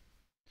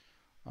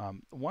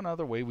 One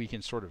other way we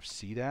can sort of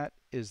see that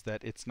is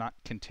that it's not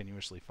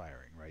continuously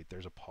firing, right?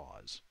 There's a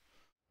pause.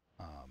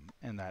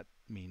 And that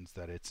means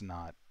that it's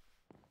not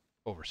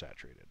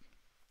oversaturated.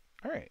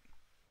 All right.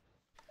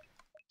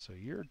 So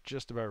you're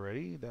just about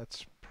ready.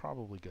 That's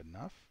probably good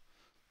enough.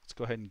 Let's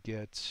go ahead and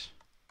get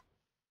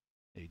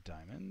a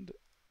diamond,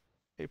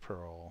 a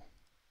pearl,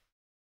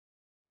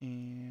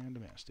 and a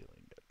mana steel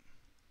ingot.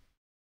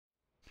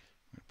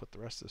 I'm going to put the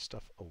rest of this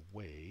stuff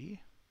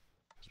away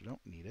because we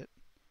don't need it.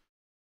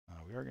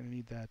 We are going to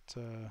need that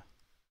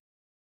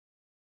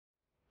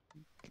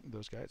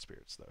those Gaia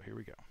spirits, though. Here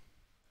we go.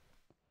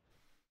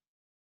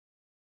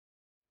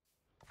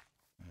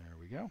 There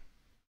we go.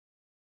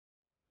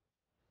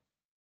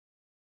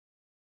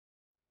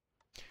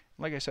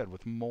 Like I said,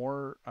 with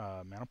more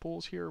mana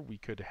pools here, we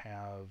could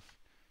have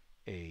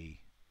a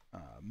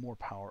more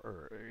power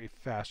or a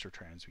faster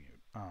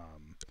transmute.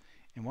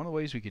 And one of the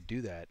ways we could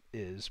do that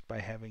is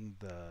by having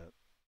the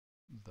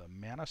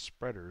mana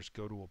spreaders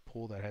go to a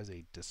pool that has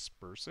a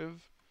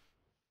dispersive,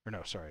 or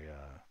no, sorry,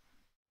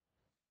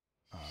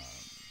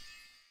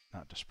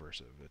 not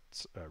dispersive,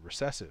 it's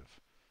recessive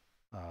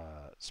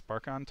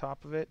spark on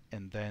top of it,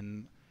 and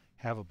then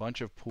have a bunch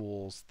of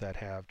pools that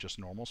have just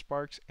normal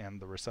sparks,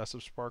 and the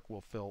recessive spark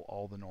will fill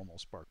all the normal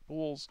spark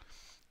pools,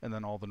 and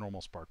then all the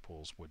normal spark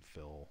pools would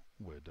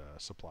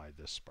supply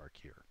this spark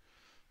here.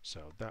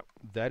 So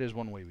that is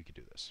one way we could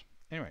do this.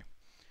 Anyway,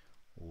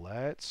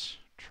 let's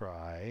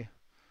try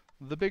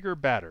the bigger,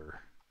 badder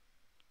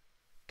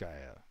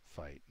Gaia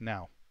fight.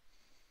 Now,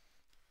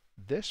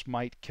 this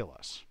might kill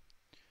us.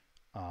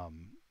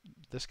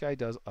 This guy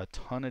does a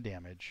ton of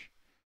damage.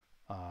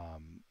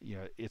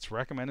 It's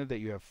recommended that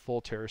you have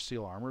full Terra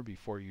Steel armor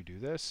before you do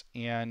this,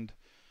 and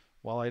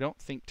while I don't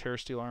think Terra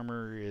Steel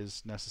armor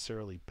is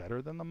necessarily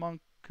better than the Monk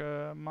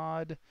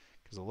mod,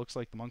 because it looks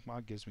like the Monk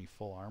mod gives me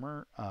full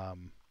armor,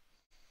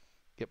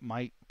 it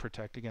might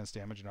protect against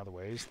damage in other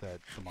ways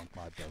that the monk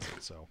mod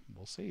doesn't. So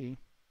we'll see.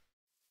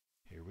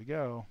 Here we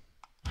go.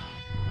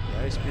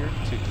 Gaia Spirit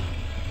 2.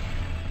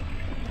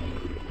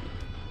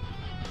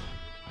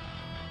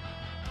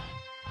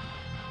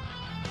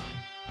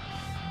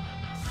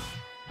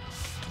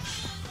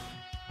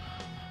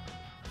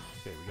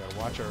 Okay, we gotta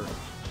watch our life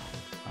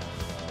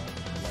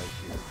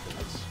here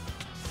because it's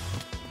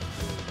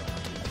really bad.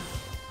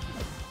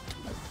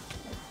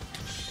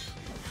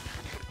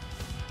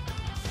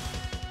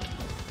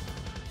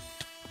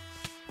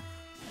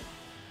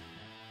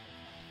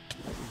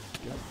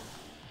 Go.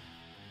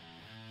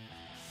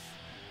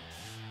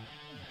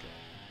 Okay.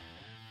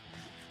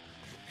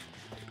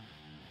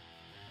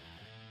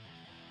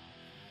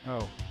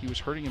 Oh, he was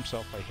hurting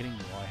himself by hitting me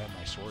while I had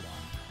my sword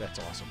on. That's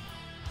awesome.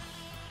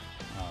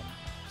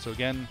 So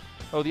again,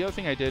 oh, the other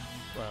thing I did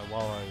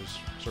while I was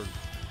sort of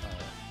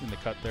in the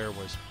cut there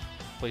was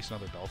place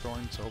another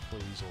Bellthorn, so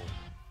hopefully these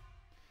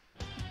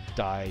will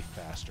die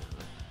faster.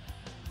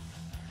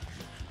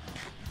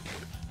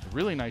 The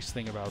really nice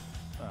thing about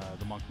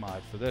the monk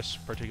mod for this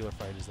particular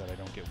fight is that I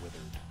don't get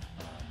withered,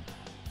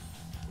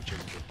 which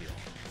is a big deal.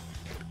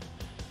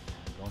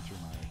 I'm going through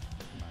my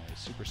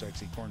super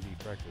sexy corned beef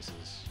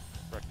breakfasts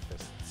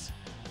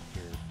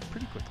here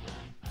pretty quickly.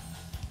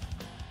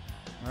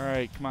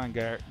 Alright, come on,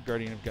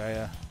 Guardian of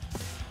Gaia.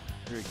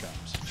 Here he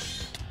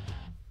comes.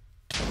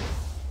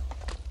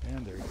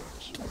 And there he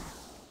goes.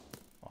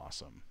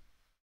 Awesome.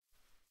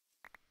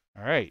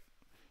 Alright,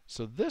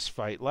 so this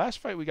fight, last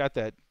fight we got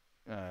that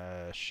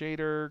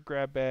shader,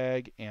 grab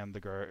bag, and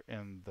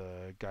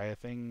the Gaia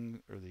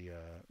thing, or the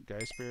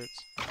Gaia spirits,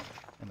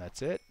 and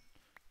that's it.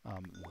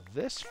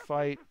 This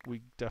fight,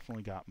 we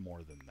definitely got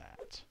more than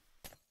that.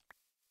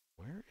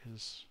 Where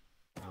is...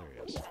 There he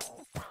is.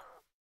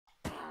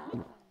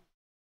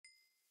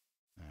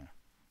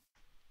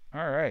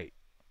 Alright,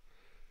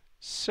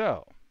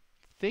 so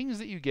things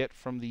that you get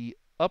from the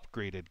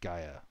upgraded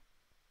Gaia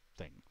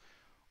thing.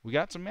 We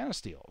got some Mana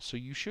Steel, so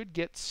you should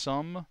get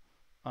some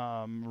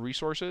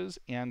resources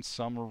and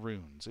some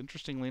runes.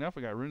 Interestingly enough,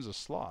 we got runes of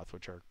Sloth,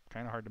 which are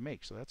kind of hard to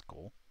make, so that's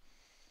cool.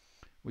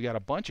 We got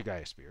a bunch of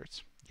Gaia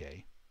Spirits,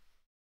 yay.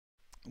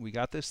 We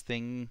got this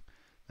thing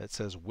that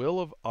says Will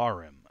of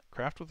Arim.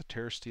 Craft with a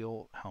Terra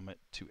Steel helmet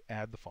to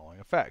add the following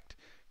effect.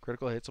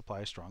 Critical hits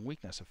apply a strong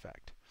weakness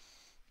effect.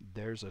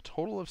 There's a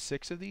total of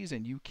 6 of these,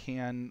 and you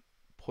can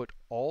put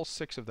all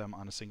 6 of them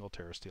on a single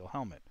Terra Steel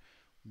helmet,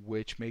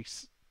 which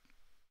makes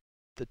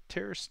the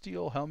Terra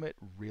Steel helmet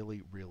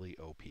really, really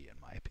OP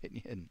in my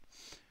opinion.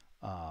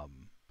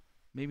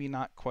 Maybe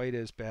not quite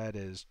as bad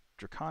as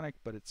Draconic,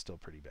 but it's still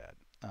pretty bad.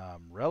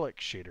 Relic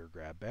Shader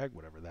Grab Bag,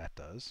 whatever that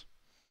does.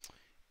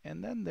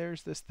 And then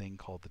there's this thing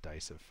called the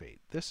Dice of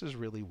Fate. This is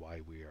really why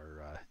we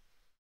are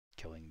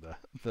killing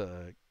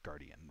the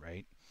Guardian,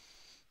 right?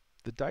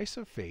 The Dice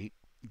of Fate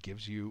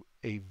gives you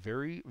a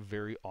very,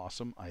 very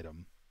awesome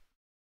item.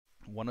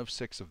 One of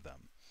 6 of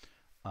them.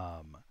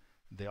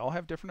 They all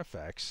have different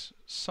effects.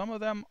 Some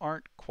of them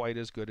aren't quite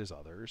as good as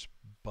others,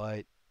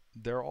 but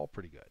they're all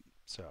pretty good.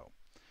 So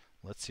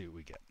let's see what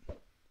we get.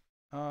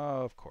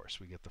 Of course,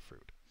 we get the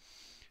fruit.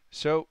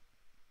 So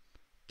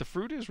the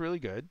fruit is really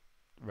good,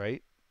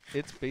 right?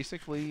 It's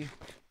basically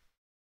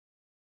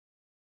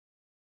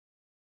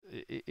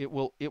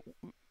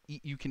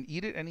you can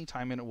eat it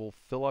anytime and it will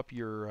fill up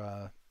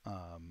your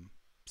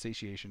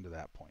satiation to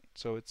that point.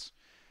 So it's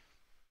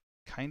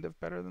kind of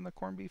better than the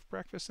corned beef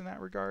breakfast in that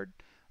regard.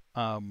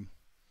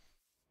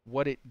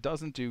 What it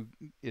doesn't do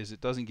is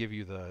it doesn't give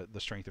you the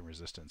strength and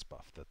resistance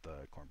buff that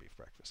the corned beef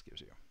breakfast gives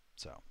you.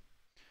 So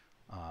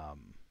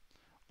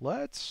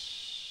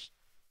let's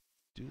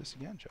do this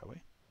again, shall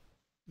we?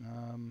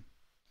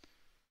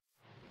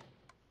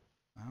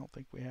 I don't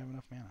think we have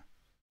enough mana.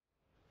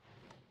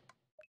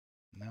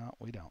 No,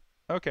 we don't.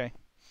 Okay.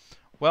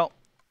 Well,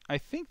 I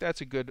think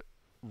that's a good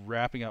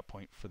wrapping up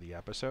point for the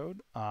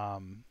episode.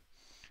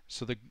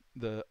 So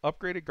the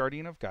upgraded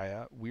Guardian of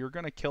Gaia, we are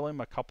going to kill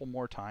him a couple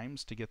more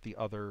times to get the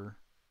other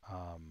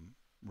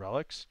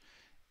relics.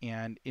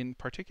 And in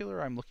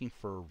particular, I'm looking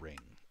for a ring.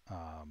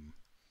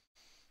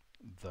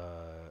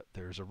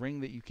 There's a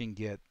ring that you can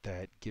get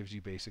that gives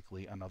you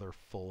basically another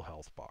full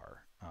health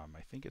bar.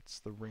 I think it's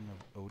the Ring of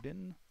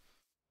Odin.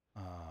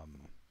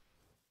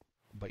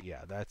 But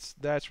yeah,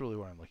 that's really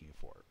what I'm looking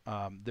for.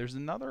 There's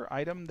another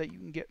item that you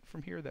can get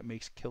from here that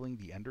makes killing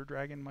the Ender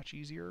Dragon much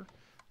easier,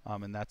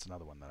 and that's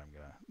another one that I'm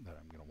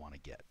gonna want to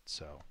get.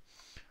 So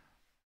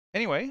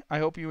anyway, I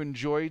hope you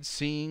enjoyed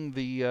seeing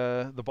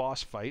the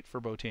boss fight for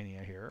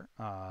Botania here.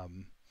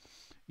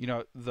 You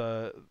know,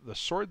 the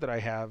sword that I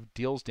have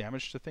deals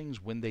damage to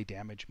things when they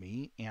damage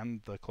me,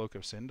 and the Cloak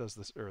of Sin does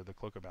this, or the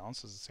Cloak of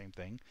Balance does the same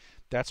thing.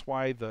 That's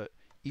why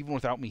even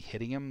without me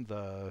hitting him,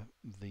 the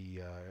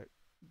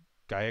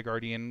Gaia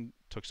Guardian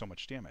took so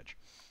much damage.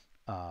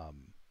 I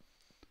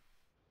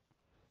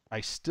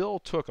still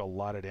took a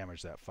lot of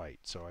damage that fight,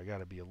 so I got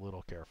to be a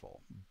little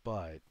careful.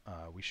 But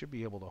we should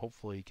be able to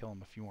hopefully kill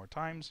him a few more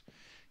times,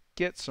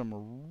 get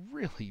some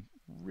really,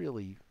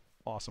 really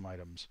awesome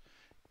items,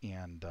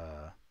 and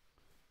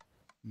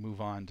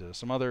move on to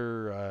some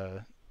other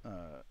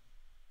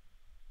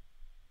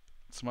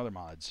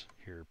mods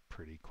here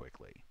pretty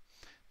quickly.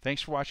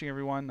 Thanks for watching,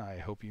 everyone. I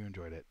hope you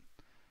enjoyed it.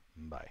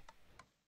 Bye.